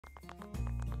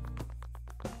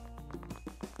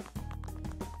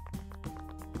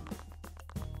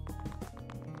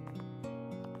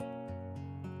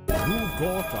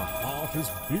got a heart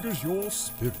as big as your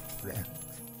spirit, friend.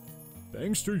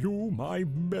 Thanks to you, my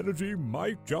melody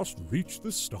might just reach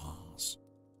the stars.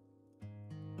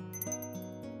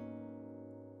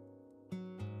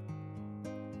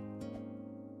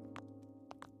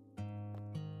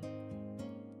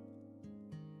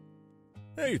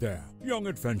 Hey there, young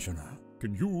adventurer.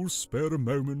 Can you spare a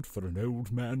moment for an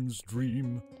old man's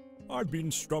dream? I've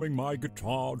been strumming my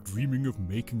guitar, dreaming of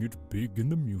making it big in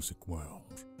the music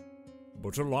world.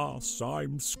 But alas,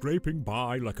 I'm scraping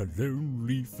by like a lone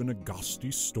leaf in a gusty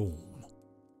storm.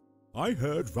 I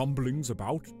heard rumblings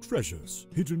about treasures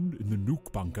hidden in the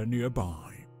Nook bunker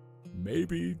nearby.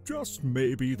 Maybe, just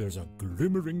maybe, there's a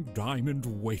glimmering diamond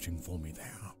waiting for me there.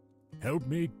 Help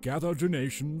me gather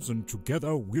donations and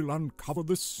together we'll uncover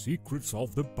the secrets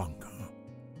of the bunker.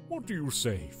 What do you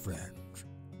say, friend?